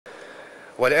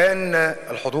والآن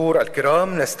الحضور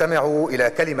الكرام نستمع إلى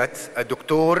كلمة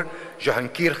الدكتور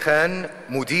جيهانجير خان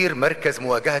مدير مركز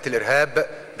مواجهة الإرهاب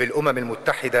بالأمم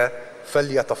المتحدة،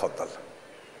 فليتفضل.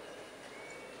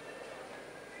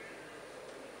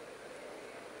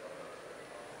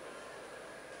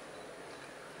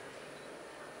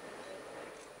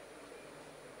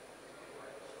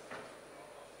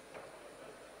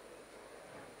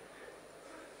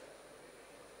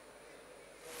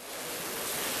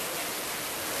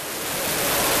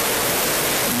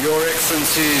 Your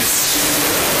Excellencies,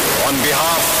 on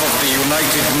behalf of the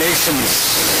United Nations,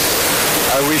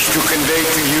 I wish to convey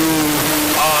to you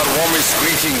our warmest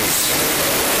greetings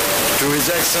to His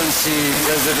Excellency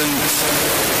President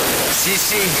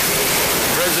Sisi,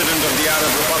 President of the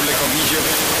Arab Republic of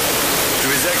Egypt, to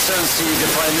His Excellency the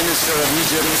Prime Minister of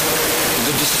Egypt, to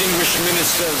the distinguished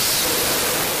ministers,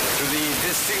 to the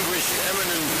distinguished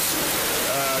eminent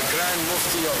Grand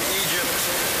Mufti of Egypt,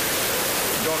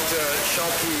 Dr.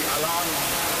 Shawki Alam,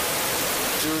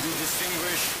 to the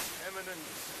distinguished eminent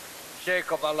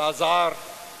Sheikh of Al-Azhar,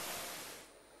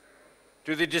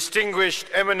 to the distinguished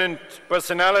eminent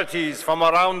personalities from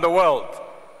around the world,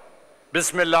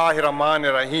 Bismillahir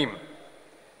Rahmanir Rahim.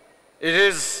 It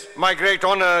is my great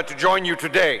honor to join you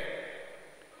today.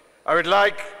 I would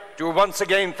like to once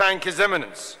again thank His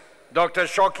Eminence, Dr.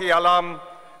 Shawki Alam,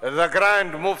 the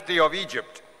Grand Mufti of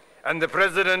Egypt and the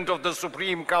President of the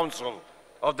Supreme Council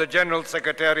of the General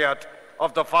Secretariat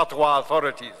of the Fatwa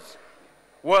authorities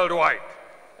worldwide,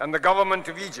 and the government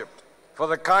of Egypt for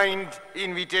the kind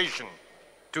invitation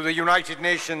to the United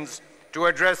Nations to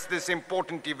address this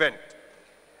important event,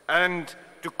 and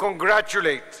to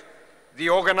congratulate the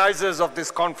organizers of this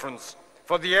conference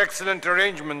for the excellent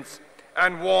arrangements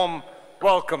and warm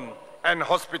welcome and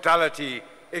hospitality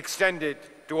extended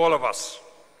to all of us.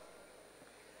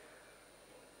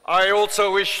 I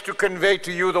also wish to convey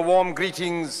to you the warm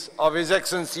greetings of His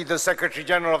Excellency the Secretary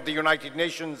General of the United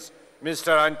Nations,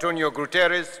 Mr. Antonio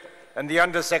Guterres, and the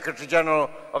Under-Secretary General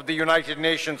of the United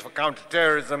Nations for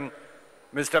Counterterrorism,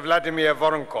 Mr. Vladimir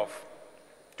Voronkov,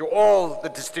 to all the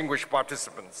distinguished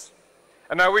participants.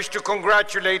 And I wish to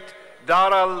congratulate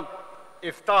Dar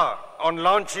al-Iftar on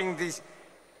launching the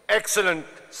excellent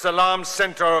Salam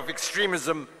Center of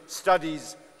Extremism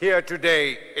Studies here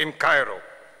today in Cairo.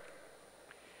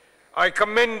 I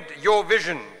commend your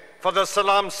vision for the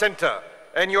Salam Center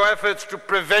and your efforts to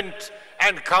prevent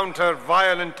and counter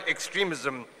violent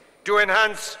extremism, to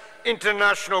enhance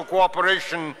international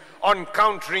cooperation on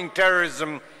countering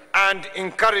terrorism and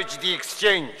encourage the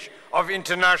exchange of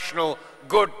international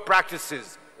good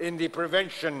practices in the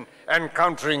prevention and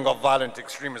countering of violent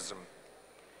extremism.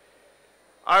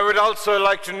 I would also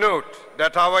like to note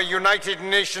that our United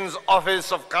Nations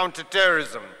Office of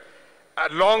Counterterrorism,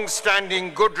 a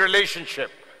long-standing good relationship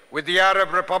with the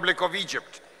Arab Republic of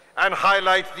Egypt, and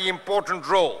highlight the important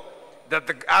role that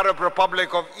the Arab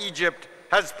Republic of Egypt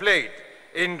has played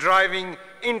in driving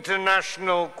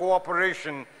international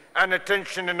cooperation and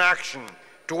attention and action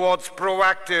towards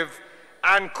proactive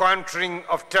and countering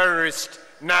of terrorist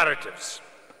narratives.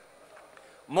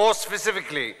 More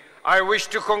specifically, I wish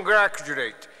to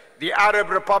congratulate the Arab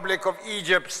Republic of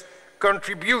Egypt's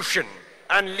contribution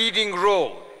and leading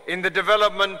role in the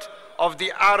development of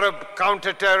the Arab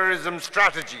counterterrorism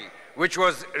strategy, which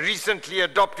was recently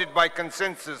adopted by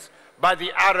consensus by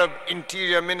the Arab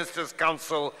Interior Ministers'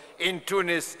 Council in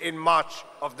Tunis in March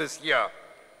of this year.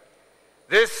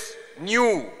 This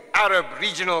new Arab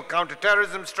regional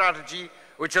counterterrorism strategy,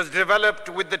 which was developed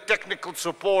with the technical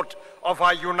support of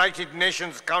our United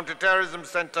Nations Counterterrorism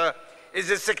Center, is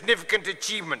a significant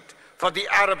achievement for the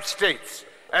Arab states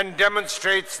and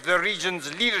demonstrates the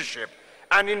region's leadership,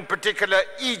 and in particular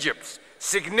Egypt's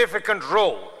significant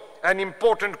role and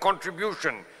important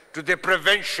contribution to the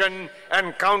prevention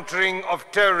and countering of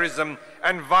terrorism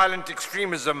and violent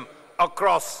extremism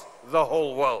across the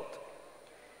whole world.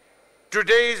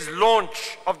 Today's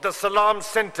launch of the Salam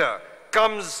Center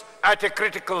comes at a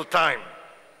critical time.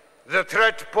 The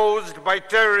threat posed by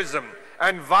terrorism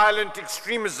and violent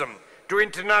extremism to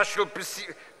international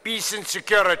peace and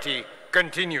security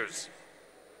continues.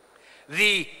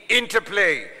 The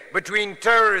interplay between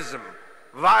terrorism,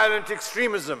 violent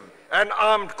extremism, and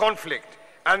armed conflict,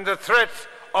 and the threat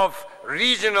of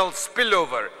regional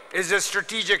spillover is a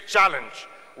strategic challenge,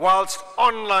 whilst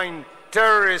online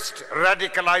terrorist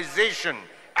radicalization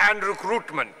and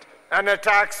recruitment and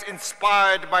attacks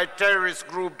inspired by terrorist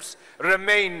groups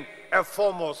remain a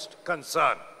foremost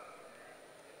concern.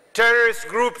 Terrorist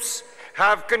groups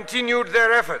have continued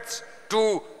their efforts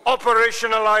to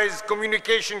operationalize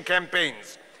communication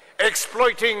campaigns,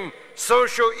 exploiting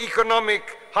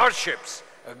socio-economic hardships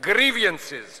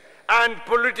grievances, and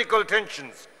political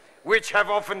tensions, which have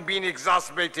often been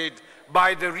exacerbated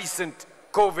by the recent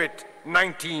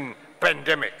COVID-19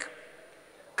 pandemic.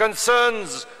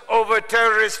 Concerns over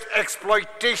terrorist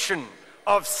exploitation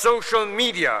of social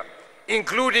media,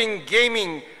 including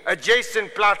gaming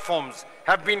adjacent platforms,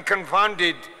 have been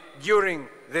confounded during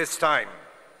this time.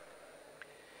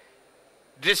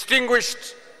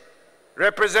 Distinguished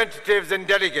representatives and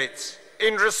delegates,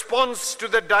 in response to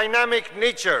the dynamic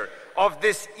nature of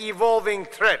this evolving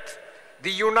threat,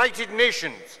 the United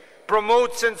Nations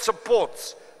promotes and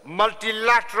supports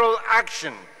multilateral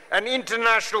action and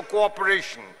international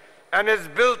cooperation and has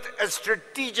built a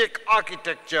strategic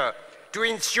architecture to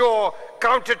ensure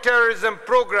counterterrorism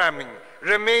programming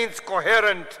remains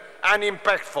coherent and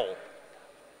impactful.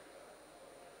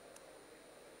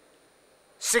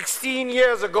 16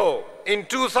 years ago, in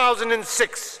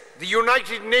 2006, the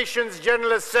United Nations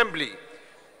General Assembly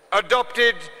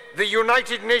adopted the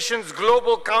United Nations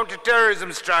Global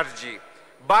Counterterrorism Strategy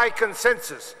by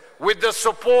consensus with the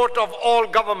support of all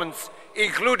governments,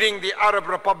 including the Arab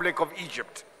Republic of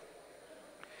Egypt.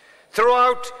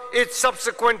 Throughout its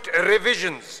subsequent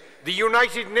revisions, the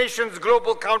United Nations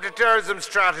Global Counterterrorism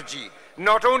Strategy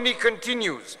not only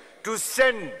continues to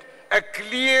send a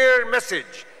clear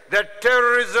message that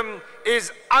terrorism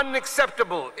is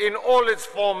unacceptable in all its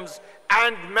forms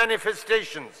and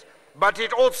manifestations, but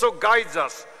it also guides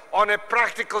us on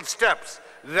practical steps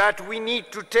that we need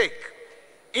to take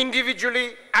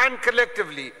individually and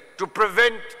collectively to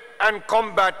prevent and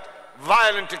combat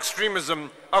violent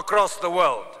extremism across the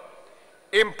world.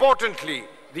 Importantly,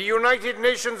 the United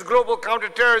Nations Global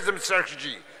Counterterrorism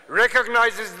Strategy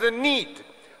recognizes the need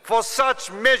for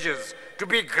such measures to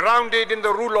be grounded in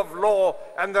the rule of law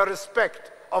and the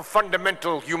respect of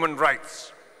fundamental human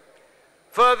rights.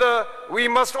 Further, we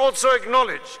must also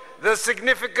acknowledge the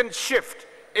significant shift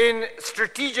in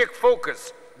strategic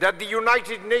focus that the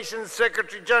United Nations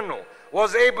Secretary General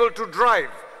was able to drive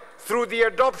through the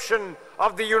adoption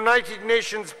of the United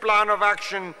Nations Plan of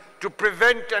Action to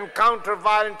prevent and counter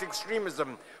violent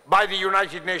extremism by the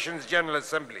United Nations General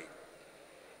Assembly.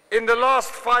 In the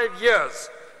last 5 years,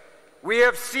 we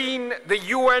have seen the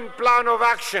UN Plan of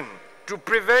Action to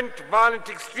prevent violent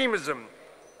extremism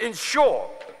ensure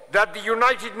that the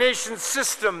United Nations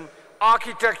system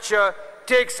architecture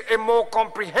takes a more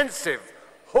comprehensive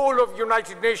whole of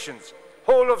United Nations,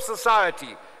 whole of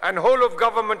society, and whole of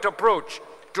government approach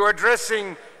to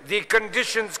addressing the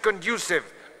conditions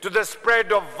conducive to the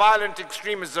spread of violent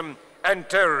extremism and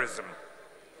terrorism.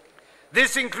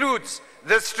 This includes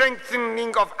the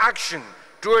strengthening of action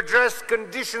to address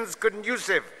conditions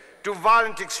conducive to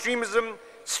violent extremism,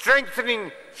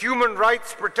 strengthening human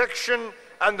rights protection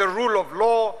and the rule of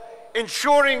law,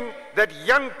 ensuring that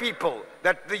young people,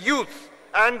 that the youth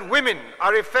and women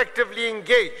are effectively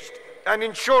engaged, and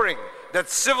ensuring that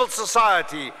civil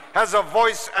society has a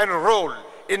voice and role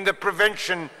in the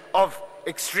prevention of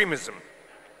extremism.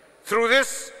 Through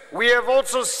this, we have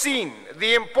also seen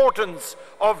the importance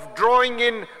of drawing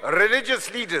in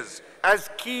religious leaders as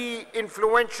key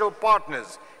influential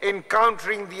partners in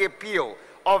countering the appeal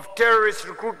of terrorist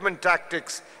recruitment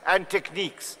tactics and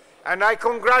techniques. And I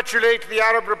congratulate the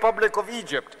Arab Republic of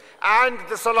Egypt and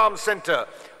the Salam Center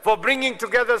for bringing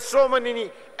together so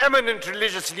many eminent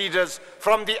religious leaders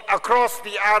from across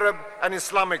the Arab and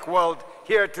Islamic world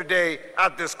here today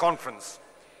at this conference.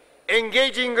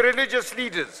 Engaging religious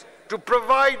leaders to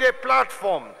provide a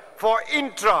platform for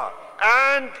intra-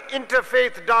 and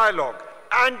interfaith dialogue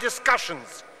and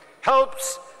discussions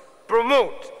helps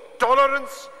promote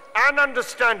tolerance and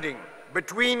understanding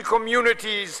between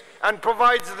communities and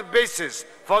provides the basis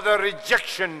for the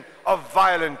rejection of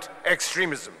violent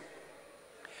extremism.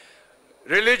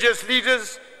 Religious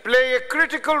leaders play a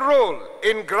critical role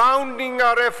in grounding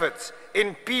our efforts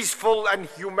in peaceful and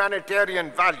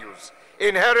humanitarian values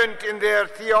inherent in their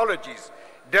theologies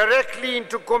directly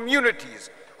into communities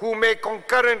who may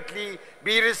concurrently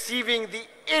be receiving the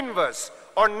inverse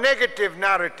or negative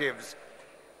narratives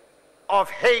of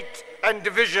hate and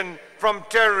division from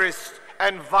terrorists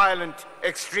and violent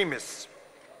extremists.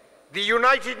 The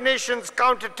United Nations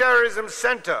Counterterrorism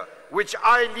Center, which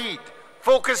I lead,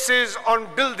 focuses on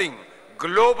building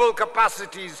global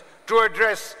capacities to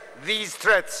address these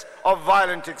threats of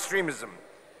violent extremism.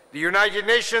 The United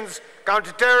Nations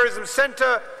Counterterrorism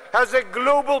Center has a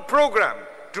global program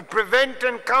to prevent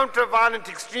and counter violent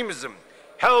extremism,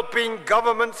 helping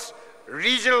governments,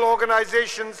 regional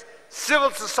organizations,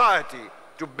 civil society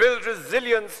to build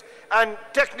resilience and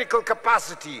technical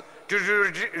capacity to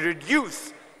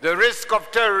reduce the risk of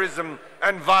terrorism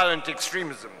and violent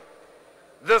extremism.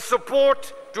 The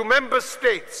support to member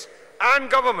states and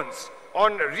governments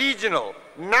on regional,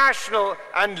 national,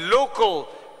 and local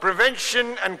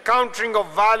prevention and countering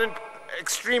of violent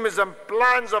extremism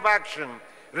plans of action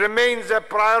remains a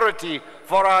priority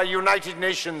for our United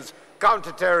Nations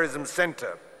Counterterrorism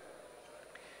Center.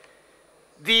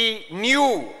 The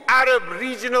new Arab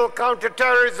Regional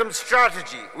Counterterrorism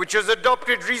Strategy, which was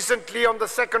adopted recently on the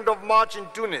 2nd of March in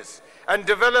Tunis and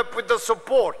developed with the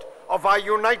support of our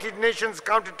United Nations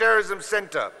Counterterrorism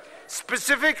Center,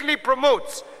 specifically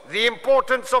promotes the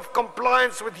importance of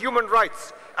compliance with human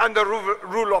rights and the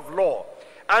rule of law,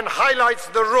 and highlights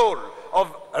the role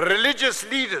of religious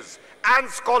leaders and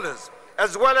scholars,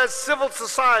 as well as civil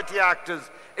society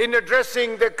actors, in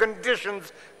addressing the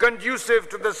conditions conducive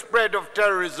to the spread of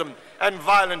terrorism and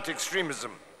violent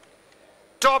extremism.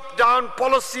 Top-down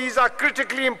policies are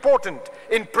critically important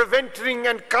in preventing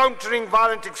and countering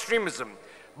violent extremism,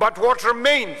 but what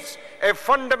remains a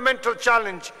fundamental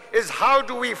challenge is how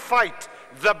do we fight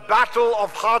the battle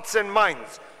of hearts and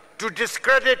minds to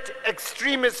discredit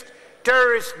extremist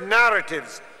terrorist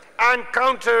narratives and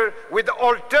counter with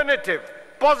alternative,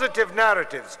 positive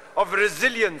narratives of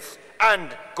resilience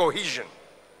and cohesion.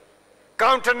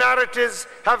 Counter-narratives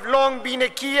have long been a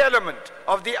key element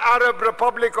of the Arab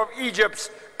Republic of Egypt's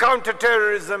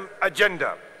counter-terrorism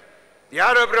agenda. The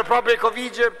Arab Republic of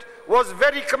Egypt was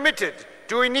very committed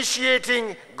to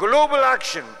initiating global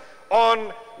action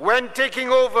when taking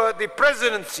over the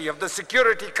presidency of the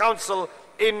Security Council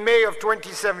in May of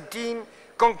 2017,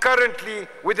 concurrently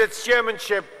with its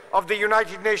chairmanship of the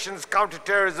United Nations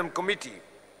Counterterrorism Committee.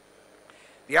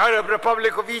 The Arab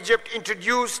Republic of Egypt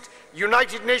introduced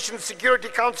United Nations Security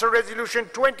Council Resolution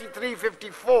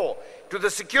 2354 to the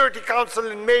Security Council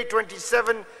in May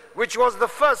 27, which was the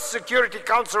first Security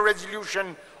Council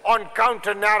resolution on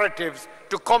counter-narratives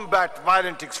to combat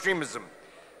violent extremism.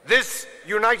 This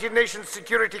United Nations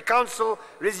Security Council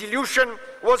resolution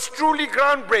was truly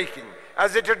groundbreaking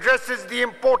as it addresses the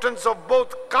importance of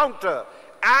both counter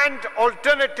and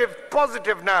alternative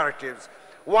positive narratives,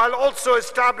 while also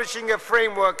establishing a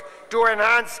framework to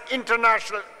enhance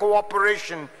international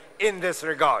cooperation in this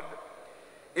regard.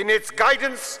 In its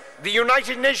guidance, the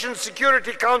United Nations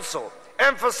Security Council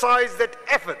emphasized that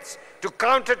efforts to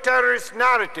counter terrorist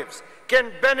narratives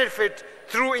can benefit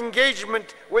through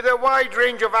engagement with a wide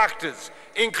range of actors,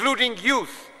 including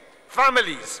youth,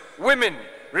 families, women,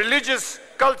 religious,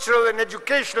 cultural, and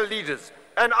educational leaders,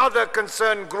 and other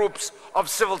concerned groups of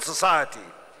civil society.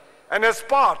 And as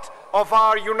part of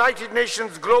our United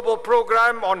Nations Global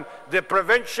Program on the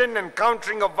prevention and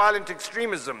countering of violent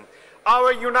extremism,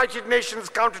 our United Nations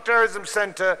Counterterrorism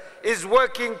Center is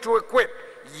working to equip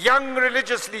young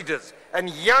religious leaders and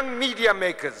young media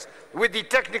makers with the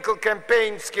technical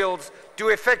campaign skills to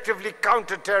effectively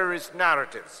counter terrorist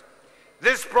narratives.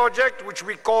 This project, which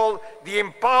we call the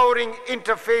Empowering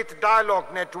Interfaith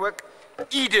Dialogue Network,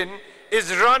 EDEN,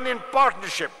 is run in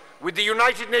partnership with the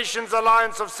United Nations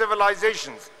Alliance of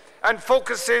Civilizations and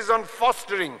focuses on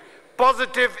fostering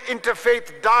positive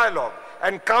interfaith dialogue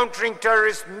and countering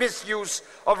terrorist misuse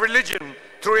of religion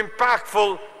through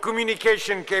impactful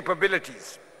communication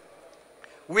capabilities.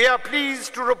 We are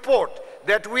pleased to report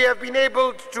that we have been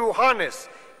able to harness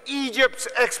Egypt's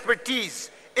expertise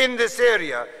in this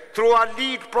area through our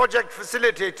lead project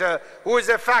facilitator, who is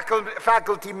a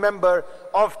faculty member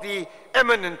of the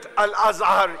eminent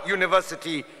Al-Azhar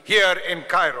University here in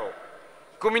Cairo.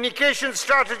 Communication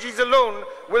strategies alone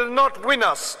will not win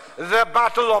us the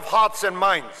battle of hearts and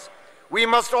minds. We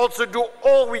must also do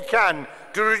all we can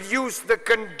to reduce the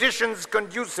conditions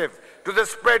conducive to the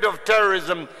spread of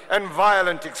terrorism and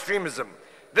violent extremism.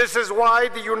 This is why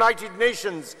the United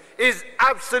Nations is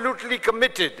absolutely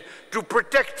committed to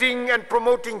protecting and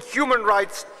promoting human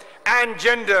rights and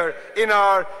gender in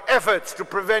our efforts to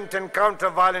prevent and counter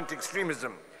violent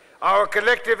extremism. Our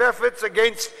collective efforts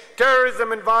against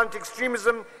terrorism and violent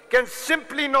extremism can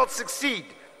simply not succeed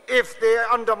if they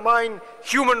undermine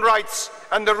human rights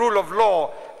and the rule of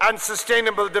law and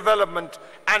sustainable development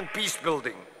and peace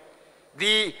building.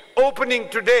 The opening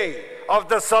today of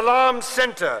the Salam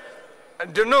Center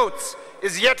denotes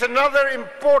is yet another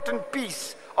important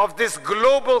piece of this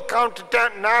global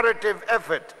counter-narrative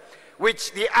effort,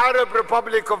 which the Arab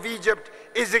Republic of Egypt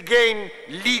is again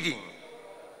leading.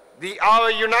 Our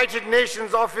United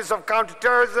Nations Office of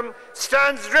Counterterrorism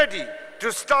stands ready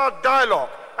to start dialogue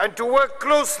and to work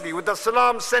closely with the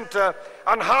Salam Center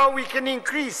on how we can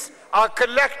increase our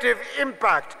collective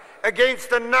impact against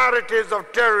the narratives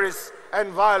of terrorists and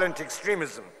violent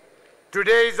extremism.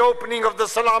 Today's opening of the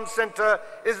Salam Center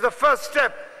is the first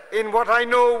step in what I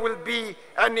know will be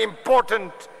an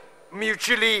important,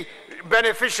 mutually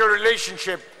beneficial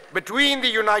relationship between the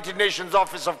United Nations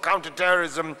Office of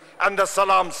Counterterrorism and the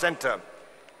Salam Center.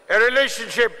 A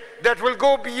relationship that will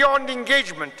go beyond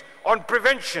engagement on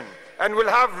prevention and will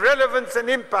have relevance and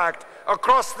impact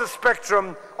across the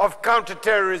spectrum of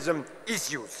counterterrorism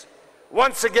issues.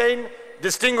 Once again,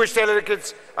 distinguished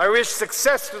delegates, I wish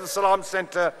success to the Salam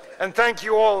Center and thank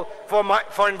you all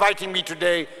for inviting me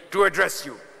today to address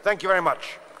you. Thank you very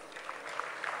much.